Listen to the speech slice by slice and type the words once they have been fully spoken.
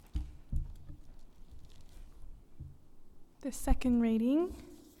The second reading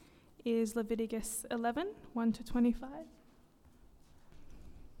is Leviticus 11, 1 to 25.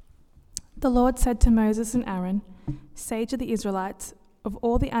 The Lord said to Moses and Aaron, "Say to the Israelites, of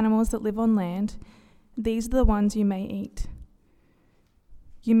all the animals that live on land, these are the ones you may eat.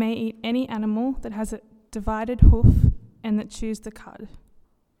 You may eat any animal that has a divided hoof and that chews the cud.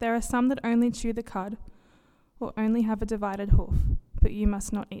 There are some that only chew the cud or only have a divided hoof, but you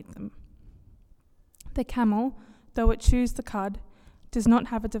must not eat them. The camel, though it chews the cud, does not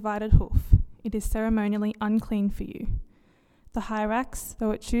have a divided hoof. It is ceremonially unclean for you. The hyrax,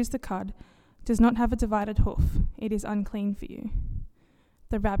 though it chews the cud, does not have a divided hoof. It is unclean for you.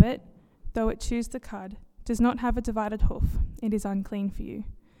 The rabbit, though it chews the cud, does not have a divided hoof. It is unclean for you.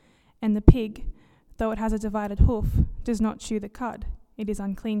 And the pig, though it has a divided hoof, does not chew the cud. It is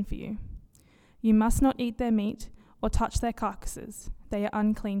unclean for you. You must not eat their meat or touch their carcasses. They are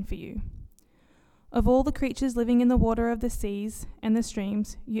unclean for you. Of all the creatures living in the water of the seas and the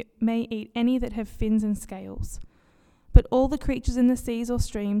streams, you may eat any that have fins and scales. But all the creatures in the seas or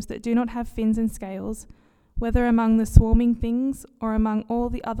streams that do not have fins and scales, whether among the swarming things or among all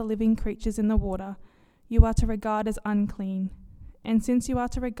the other living creatures in the water, you are to regard as unclean. And since you are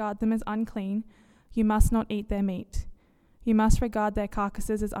to regard them as unclean, you must not eat their meat. You must regard their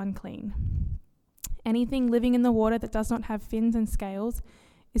carcasses as unclean. Anything living in the water that does not have fins and scales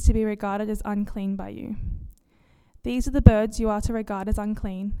is to be regarded as unclean by you. These are the birds you are to regard as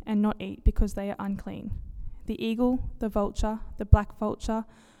unclean and not eat because they are unclean: the eagle, the vulture, the black vulture,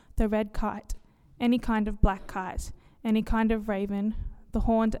 the red kite, any kind of black kite, any kind of raven, the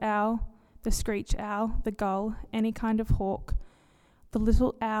horned owl, the screech owl, the gull, any kind of hawk, the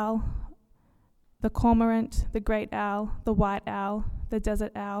little owl, the cormorant, the great owl, the white owl, the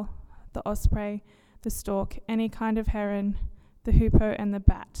desert owl, the osprey, the stork, any kind of heron, the hoopoe and the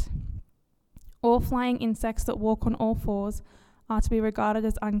bat. All flying insects that walk on all fours are to be regarded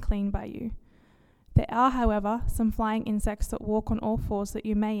as unclean by you. There are, however, some flying insects that walk on all fours that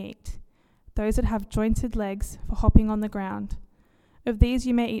you may eat, those that have jointed legs for hopping on the ground. Of these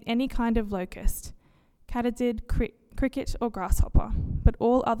you may eat any kind of locust, katydid, cricket or grasshopper, but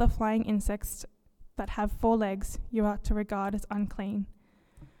all other flying insects that have 4 legs you are to regard as unclean.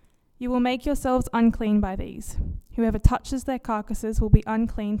 You will make yourselves unclean by these. Whoever touches their carcasses will be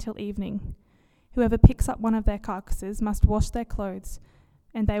unclean till evening. Whoever picks up one of their carcasses must wash their clothes,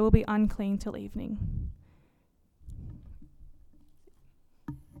 and they will be unclean till evening."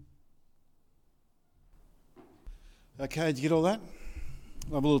 Okay, did you get all that?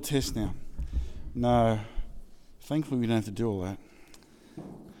 I'll have a little test now. No, thankfully we don't have to do all that.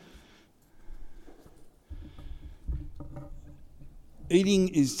 Eating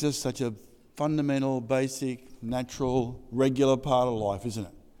is just such a fundamental, basic, natural, regular part of life, isn't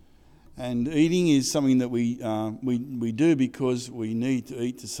it? And eating is something that we do because we need to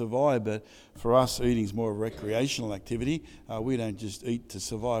eat to survive, but for us eating is more a recreational activity. We don't just eat to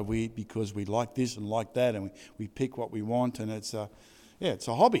survive, we eat because we like this and like that, and we pick what we want, and it's a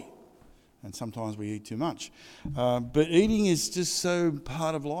hobby. And sometimes we eat too much. But eating is just so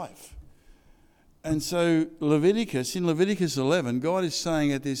part of life. And so in Leviticus 11, God is saying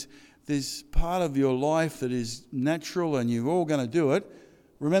that this part of your life that is natural and you're all going to do it,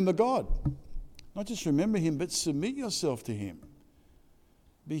 remember God. Not just remember him, but submit yourself to him.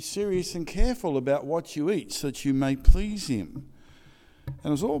 Be serious and careful about what you eat so that you may please him. And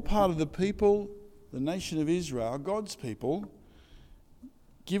it was all part of the people, the nation of Israel, God's people,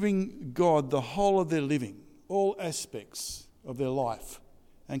 giving God the whole of their living, all aspects of their life,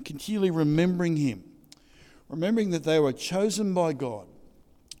 and continually remembering him, remembering that they were chosen by God,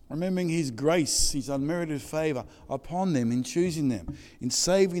 remembering his grace, his unmerited favour upon them in choosing them, in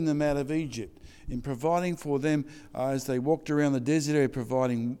saving them out of Egypt, in providing for them as they walked around the desert area,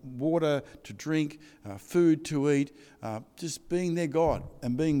 providing water to drink, food to eat, just being their God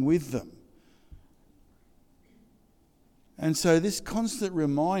and being with them. And so this constant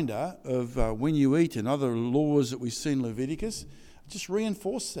reminder of when you eat and other laws that we see in Leviticus, just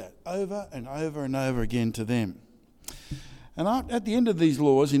reinforce that over and over and over again to them. And at the end of these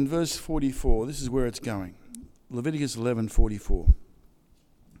laws, in verse 44, this is where it's going. Leviticus 11:44.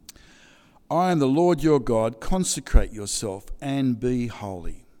 "I am the Lord your God, consecrate yourself and be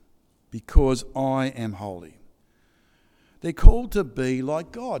holy, because I am holy." They're called to be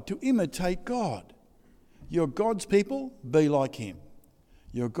like God, to imitate God. You're God's people, be like him.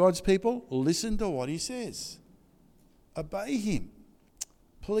 You're God's people, listen to what he says. Obey him.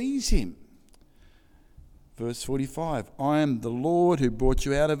 Please him. Verse 45, "I am the Lord who brought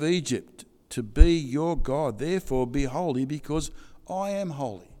you out of Egypt to be your God. Therefore be holy, because I am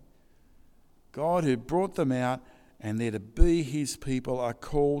holy." God who brought them out and they're to be his people, are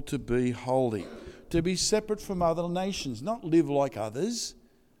called to be holy, to be separate from other nations, not live like others,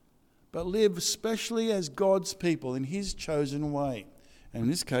 but live especially as God's people in his chosen way. And in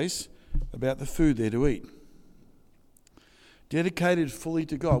this case, about the food they're to eat. Dedicated fully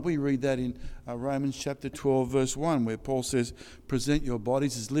to God. We read that in Romans chapter 12, verse 1, where Paul says, present your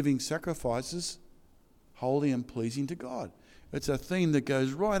bodies as living sacrifices, holy and pleasing to God. It's a theme that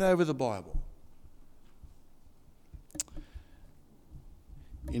goes right over the Bible.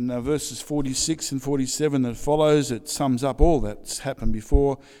 In verses 46 and 47 that follows, it sums up all that's happened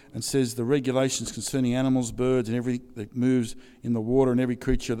before and says the regulations concerning animals, birds, and everything that moves in the water and every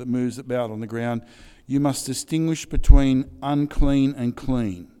creature that moves about on the ground. You must distinguish between unclean and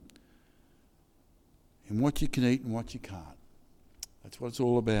clean, in what you can eat and what you can't. That's what it's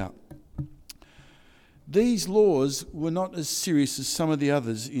all about. These laws were not as serious as some of the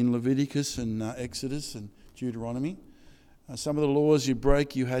others in Leviticus and Exodus and Deuteronomy. Some of the laws you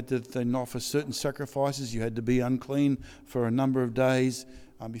break, you had to then offer certain sacrifices. You had to be unclean for a number of days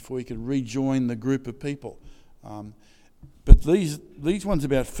before you could rejoin the group of people. But these ones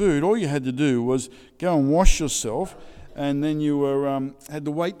about food, all you had to do was go and wash yourself, and then you had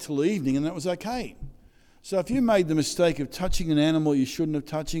to wait till evening, and that was okay. So if you made the mistake of touching an animal you shouldn't have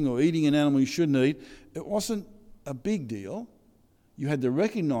touching, or eating an animal you shouldn't eat, it wasn't a big deal. You had to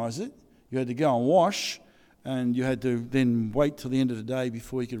recognise it. You had to go and wash, and you had to then wait till the end of the day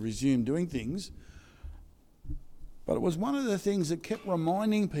before you could resume doing things. But it was one of the things that kept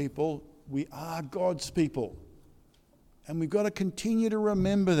reminding people, we are God's people. And we've got to continue to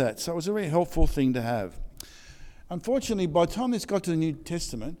remember that. So it was a very helpful thing to have. Unfortunately, by the time this got to the New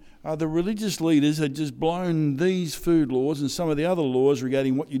Testament, the religious leaders had just blown these food laws and some of the other laws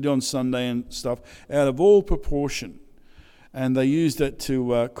regarding what you do on Sunday and stuff out of all proportion. And they used it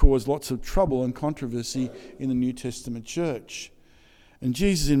to cause lots of trouble and controversy in the New Testament church. And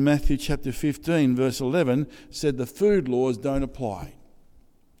Jesus in Matthew chapter 15, verse 11, said the food laws don't apply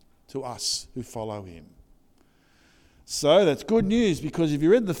to us who follow him. So that's good news, because if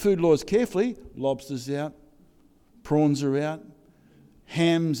you read the food laws carefully, lobster's out, prawns are out,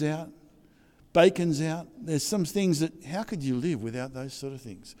 ham's out, bacon's out. There's some things that, how could you live without those sort of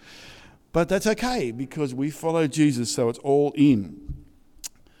things? But that's okay, because we follow Jesus, so it's all in.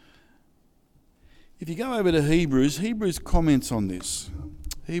 If you go over to Hebrews comments on this.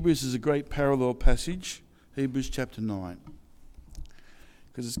 Hebrews is a great parallel passage, Hebrews chapter 9,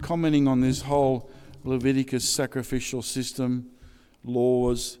 because it's commenting on this whole Leviticus sacrificial system,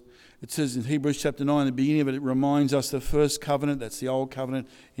 laws. It says in Hebrews chapter 9, the beginning of it, it reminds us the first covenant, that's the old covenant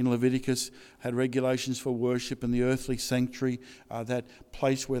in Leviticus, had regulations for worship in the earthly sanctuary, that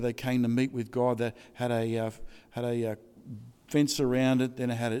place where they came to meet with God, that had a fence around it, then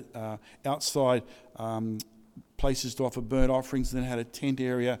it had outside places to offer burnt offerings, and then it had a tent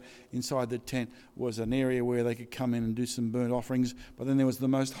area. Inside the tent was an area where they could come in and do some burnt offerings, but then there was the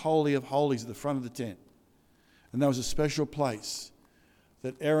most holy of holies at the front of the tent. And that was a special place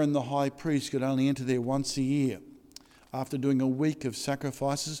that Aaron the high priest could only enter there once a year. After doing a week of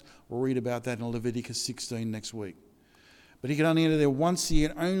sacrifices, we'll read about that in Leviticus 16 next week. But he could only enter there once a year,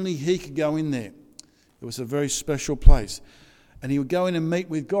 and only he could go in there. It was a very special place. And he would go in and meet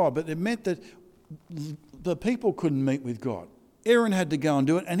with God, but it meant that the people couldn't meet with God. Aaron had to go and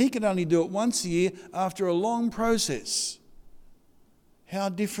do it, and he could only do it once a year after a long process. How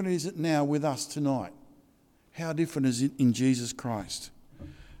different is it now with us tonight? How different is it in Jesus Christ?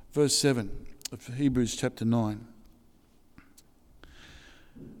 Verse 7 of Hebrews chapter 9.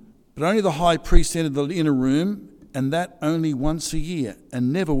 But only the high priest entered the inner room, and that only once a year,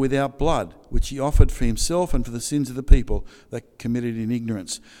 and never without blood, which he offered for himself and for the sins of the people that committed in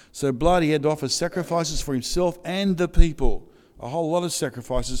ignorance. So blood, he had to offer sacrifices for himself and the people, a whole lot of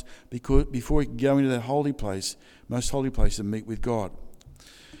sacrifices, before he could go into that holy place, most holy place, and meet with God.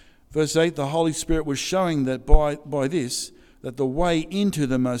 Verse 8, the Holy Spirit was showing that by this, that the way into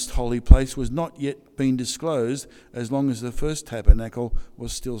the most holy place was not yet been disclosed, as long as the first tabernacle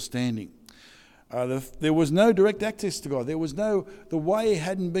was still standing. There was no direct access to God. The way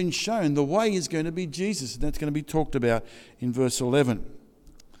hadn't been shown. The way is going to be Jesus, and that's going to be talked about in verse 11.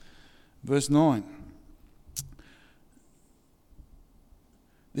 Verse 9.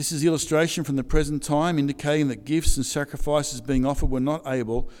 This is the illustration from the present time, indicating that gifts and sacrifices being offered were not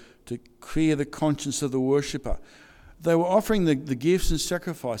able to clear the conscience of the worshipper. They were offering the gifts and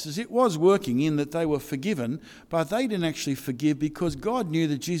sacrifices. It was working in that they were forgiven, but they didn't actually forgive because God knew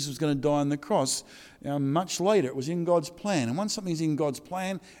that Jesus was going to die on the cross much later. It was in God's plan. And once something's in God's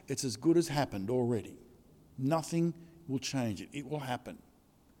plan, it's as good as happened already. Nothing will change it. It will happen.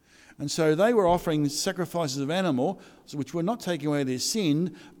 And so they were offering sacrifices of animals, which were not taking away their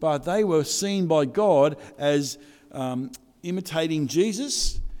sin, but they were seen by God as imitating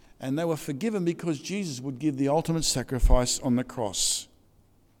Jesus, and they were forgiven because Jesus would give the ultimate sacrifice on the cross.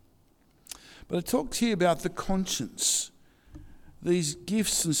 But it talks here about the conscience. These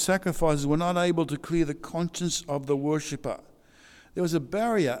gifts and sacrifices were not able to clear the conscience of the worshipper. There was a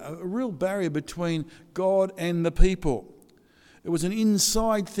barrier, a real barrier between God and the people. It was an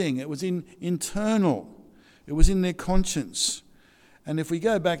inside thing. It was internal. It was in their conscience. And if we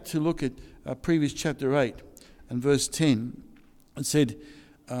go back to look at previous chapter 8 and verse 10, it said,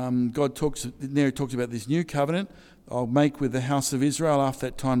 God talks about this new covenant I'll make with the house of Israel after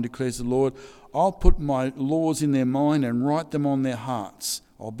that time, declares the Lord. I'll put my laws in their mind and write them on their hearts.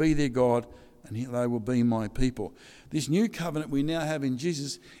 I'll be their God and they will be my people. This new covenant we now have in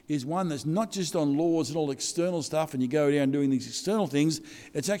Jesus is one that's not just on laws and all external stuff and you go down doing these external things.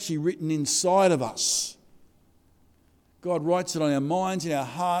 It's actually written inside of us. God writes it on our minds and our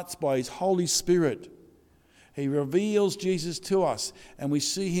hearts by His Holy Spirit. He reveals Jesus to us and we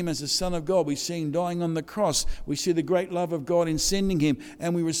see Him as the Son of God. We see Him dying on the cross. We see the great love of God in sending Him,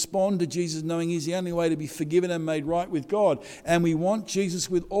 and we respond to Jesus knowing He's the only way to be forgiven and made right with God. And we want Jesus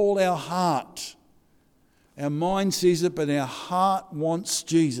with all our heart. Our mind sees it, but our heart wants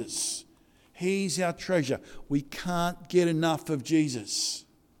Jesus. He's our treasure. We can't get enough of Jesus.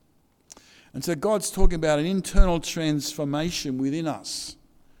 And so God's talking about an internal transformation within us.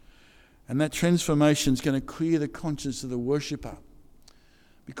 And that transformation is going to clear the conscience of the worshipper.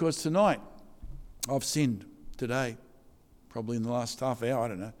 Because tonight, I've sinned today, probably in the last half hour, I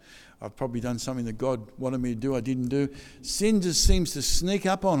don't know. I've probably done something that God wanted me to do, I didn't do. Sin just seems to sneak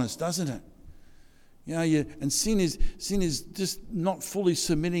up on us, doesn't it? And sin is just not fully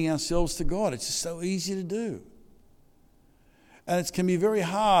submitting ourselves to God. It's just so easy to do. And it can be very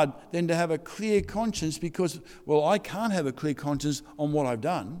hard then to have a clear conscience because, I can't have a clear conscience on what I've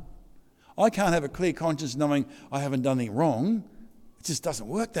done. I can't have a clear conscience knowing I haven't done anything wrong. It just doesn't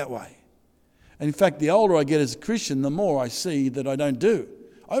work that way. And in fact, the older I get as a Christian, the more I see that I don't do.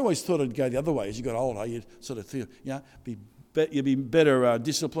 I always thought it'd go the other way. As you got older, you'd sort of feel, you'd be better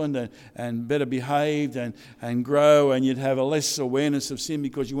disciplined and better behaved and grow, and you'd have a less awareness of sin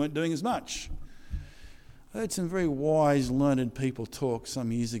because you weren't doing as much. I heard some very wise, learned people talk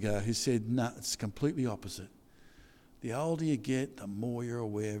some years ago who said, no, it's completely opposite. The older you get, the more you're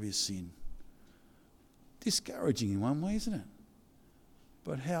aware of your sin. Discouraging in one way, isn't it?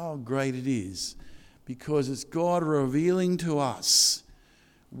 But how great it is, because it's God revealing to us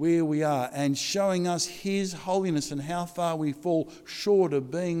where we are and showing us His holiness and how far we fall short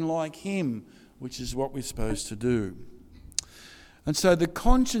of being like Him, which is what we're supposed to do. And so the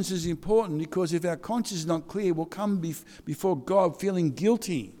conscience is important, because if our conscience is not clear, we'll come before God feeling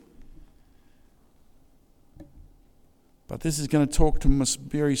guilty. But this is going to talk to us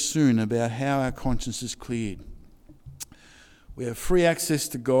very soon about how our conscience is cleared. We have free access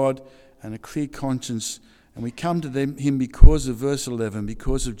to God and a clear conscience, and we come to Him because of verse 11,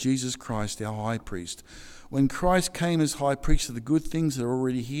 because of Jesus Christ, our high priest. When Christ came as high priest of the good things that are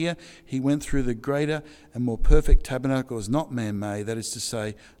already here, He went through the greater and more perfect tabernacle as not man-made, that is to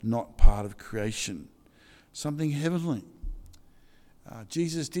say, not part of creation. Something heavenly.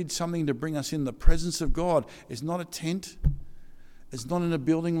 Jesus did something to bring us in the presence of God. It's not a tent. It's not in a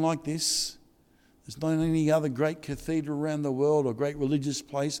building like this. It's not in any other great cathedral around the world or great religious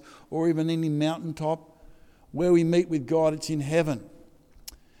place or even any mountaintop. Where we meet with God, it's in heaven.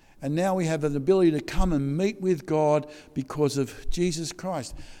 And now we have an ability to come and meet with God because of Jesus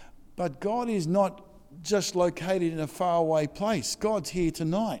Christ. But God is not just located in a faraway place. God's here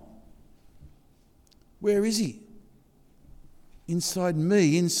tonight. Where is He? Inside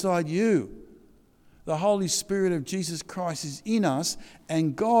me, inside you. The Holy Spirit of Jesus Christ is in us,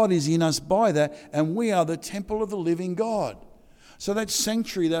 and God is in us by that, and we are the temple of the living God. So that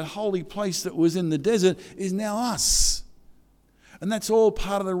sanctuary, that holy place that was in the desert, is now us. And that's all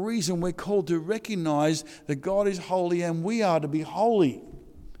part of the reason we're called to recognize that God is holy and we are to be holy,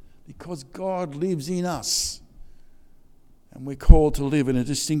 because God lives in us. And we're called to live in a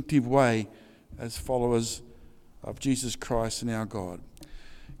distinctive way as followers of Jesus Christ and our God.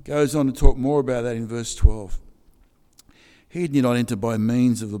 Goes on to talk more about that in verse 12. He did not enter by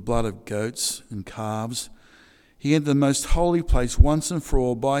means of the blood of goats and calves. He entered the most holy place once and for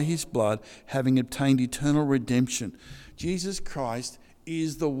all by His blood, having obtained eternal redemption. Jesus Christ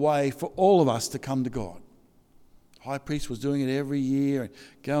is the way for all of us to come to God. The high priest was doing it every year, and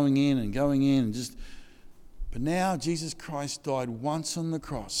going in and just. But now Jesus Christ died once on the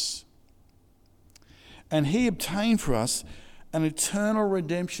cross. And He obtained for us an eternal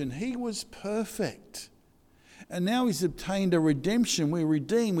redemption. He was perfect. And now he's obtained a redemption. We're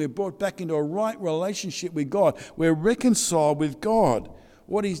redeemed. We're brought back into a right relationship with God. We're reconciled with God.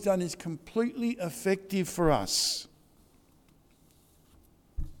 What he's done is completely effective for us.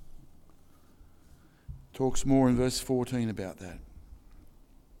 Talks more in verse 14 about that.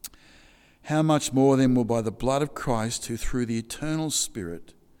 How much more then will by the blood of Christ, who through the eternal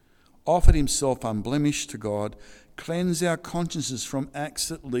Spirit offered himself unblemished to God, cleanse our consciences from acts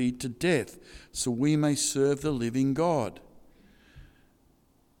that lead to death, so we may serve the living God.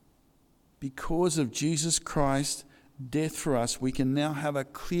 Because of Jesus Christ's death for us, we can now have a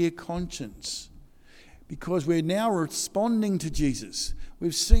clear conscience. Because we're now responding to Jesus.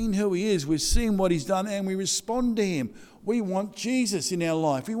 We've seen who he is, we've seen what he's done, and we respond to him. We want Jesus in our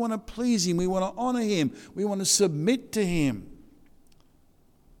life. We want to please him. We want to honour him. We want to submit to him.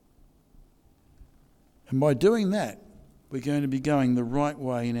 And by doing that, we're going to be going the right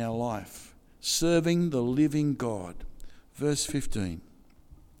way in our life, serving the living God. Verse 15.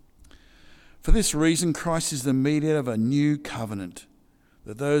 For this reason, Christ is the mediator of a new covenant,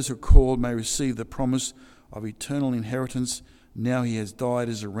 that those who are called may receive the promise of eternal inheritance. Now he has died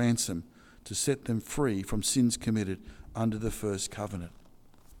as a ransom to set them free from sins committed under the first covenant.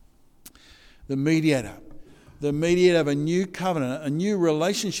 The mediator of a new covenant, a new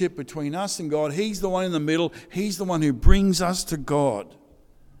relationship between us and God. He's the one in the middle. He's the one who brings us to God.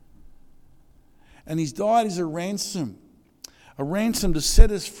 And he's died as a ransom to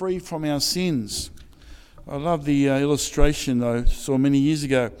set us free from our sins. I love the illustration I saw many years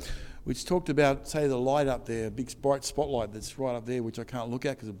ago, which talked about, say, the light up there, a big bright spotlight that's right up there, which I can't look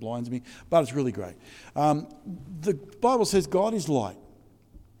at because it blinds me, but it's really great. The Bible says God is light.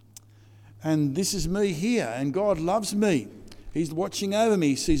 And this is me here, and God loves me. He's watching over me.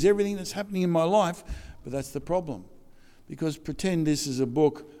 He sees everything that's happening in my life, but that's the problem. Because pretend this is a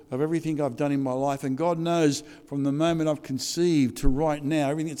book of everything I've done in my life, and God knows from the moment I've conceived to right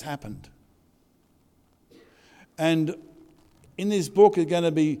now, everything that's happened. And in this book are going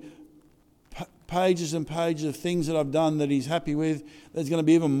to be pages and pages of things that I've done that he's happy with. There's going to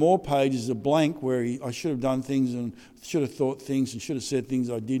be even more pages of blank where I should have done things and should have thought things and should have said things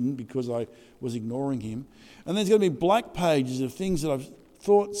I didn't because I was ignoring him. And there's going to be black pages of things that I've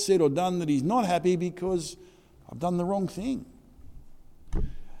thought, said or done that he's not happy because I've done the wrong thing.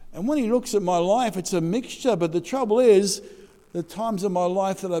 And when he looks at my life, it's a mixture. But the trouble is, the times of my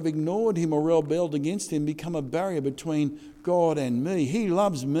life that I've ignored him or rebelled against him become a barrier between God and me. He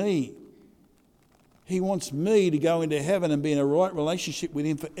loves me. He wants me to go into heaven and be in a right relationship with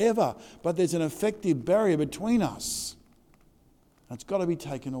him forever. But there's an effective barrier between us. It's got to be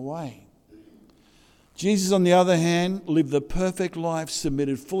taken away. Jesus, on the other hand, lived the perfect life,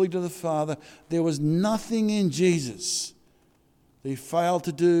 submitted fully to the Father. There was nothing in Jesus that he failed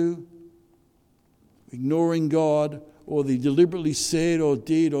to do, ignoring God, or that he deliberately said or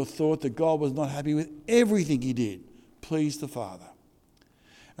did or thought that God was not happy with. Everything he did pleased the Father.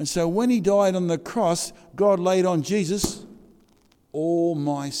 And so when he died on the cross, God laid on Jesus all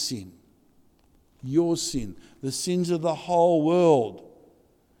my sin, your sin, the sins of the whole world.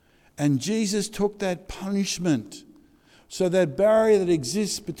 And Jesus took that punishment. So that barrier that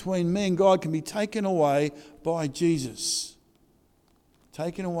exists between me and God can be taken away by Jesus.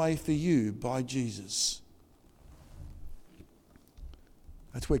 Taken away for you by Jesus.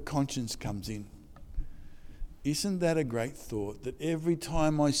 That's where conscience comes in. Isn't that a great thought? That every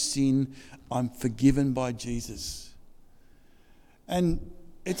time I sin, I'm forgiven by Jesus. And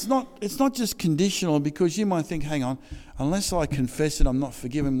it's not just conditional, because you might think, hang on, unless I confess it, I'm not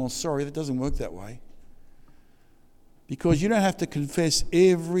forgiven. Well, sorry, that doesn't work that way. Because you don't have to confess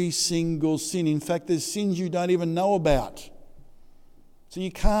every single sin. In fact, there's sins you don't even know about. So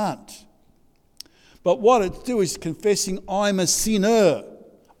you can't. But what it do is confessing, I'm a sinner.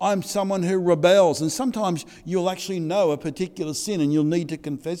 I'm someone who rebels. And sometimes you'll actually know a particular sin and you'll need to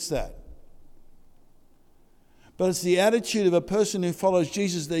confess that. But it's the attitude of a person who follows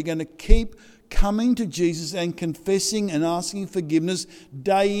Jesus. They're going to keep coming to Jesus and confessing and asking forgiveness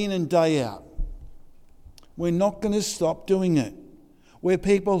day in and day out. We're not going to stop doing it. We're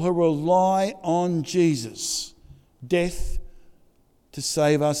people who rely on Jesus. Death to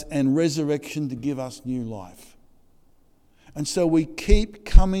save us and resurrection to give us new life. And so we keep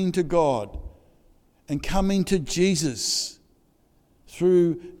coming to God and coming to Jesus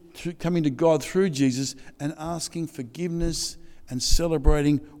through coming to God through Jesus and asking forgiveness and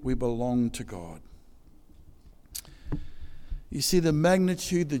celebrating we belong to God. You see the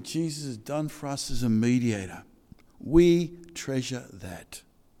magnitude that Jesus has done for us as a mediator. We treasure that.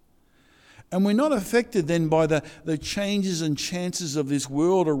 And we're not affected then by the changes and chances of this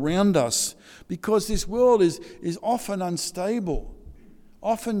world around us, because this world is often unstable,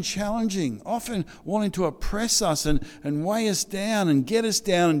 often challenging, often wanting to oppress us and weigh us down and get us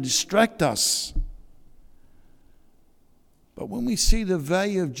down and distract us. But when we see the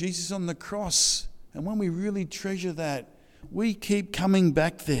value of Jesus on the cross, and when we really treasure that, we keep coming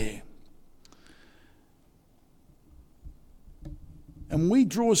back there. And we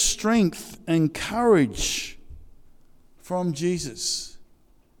draw strength and courage from Jesus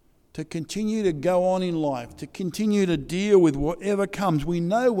to continue to go on in life, to continue to deal with whatever comes. We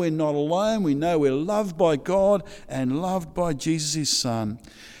know we're not alone. We know we're loved by God and loved by Jesus, his Son.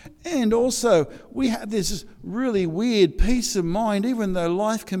 And also, we have this really weird peace of mind. Even though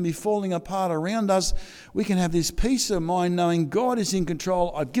life can be falling apart around us, we can have this peace of mind knowing God is in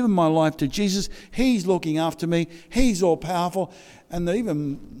control. I've given my life to Jesus. He's looking after me. He's all powerful. And the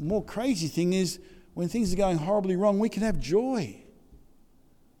even more crazy thing is, when things are going horribly wrong, we can have joy.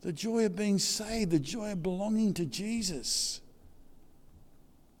 The joy of being saved, the joy of belonging to Jesus.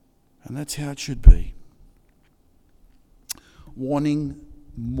 And that's how it should be. Wanting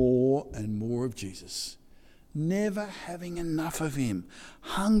more and more of Jesus. Never having enough of him.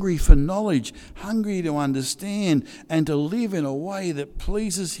 Hungry for knowledge, hungry to understand and to live in a way that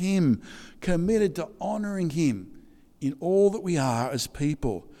pleases him. Committed to honouring him in all that we are as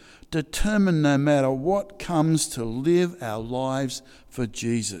people. Determined no matter what comes to live our lives for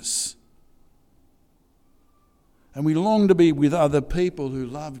Jesus. And we long to be with other people who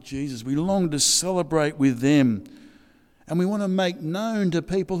love Jesus. We long to celebrate with them. And we want to make known to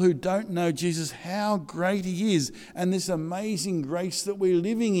people who don't know Jesus how great he is and this amazing grace that we're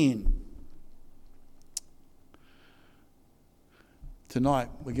living in. Tonight,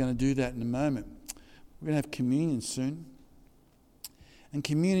 we're going to do that in a moment. We're going to have communion soon. And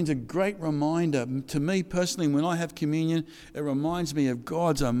communion's a great reminder. To me personally, when I have communion, it reminds me of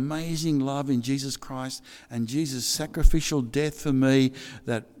God's amazing love in Jesus Christ and Jesus' sacrificial death for me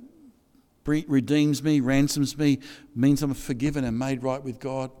that redeems me, ransoms me, means I'm forgiven and made right with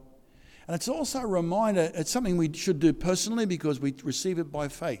God. And it's also a reminder, it's something we should do personally because we receive it by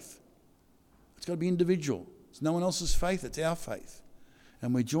faith. It's got to be individual. It's no one else's faith, it's our faith.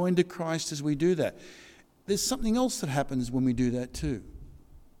 And we're joined to Christ as we do that. There's something else that happens when we do that too.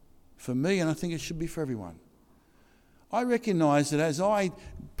 For me, and I think it should be for everyone. I recognise that as I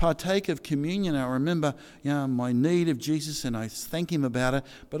partake of communion, I remember my need of Jesus and I thank him about it,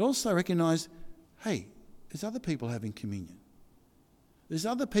 but also recognise, hey, there's other people having communion. There's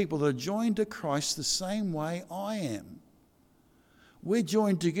other people that are joined to Christ the same way I am. We're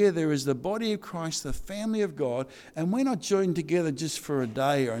joined together as the body of Christ, the family of God, and we're not joined together just for a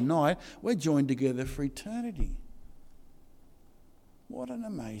day or a night. We're joined together for eternity. What an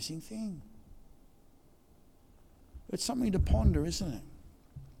amazing thing. It's something to ponder, isn't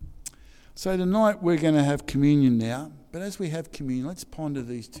it? So tonight we're going to have communion now, but as we have communion, let's ponder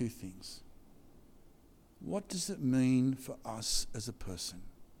these two things. What does it mean for us as a person?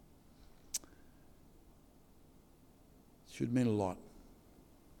 It should mean a lot.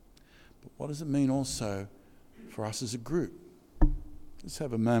 But what does it mean also for us as a group? Let's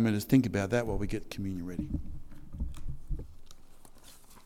have a moment to think about that while we get communion ready.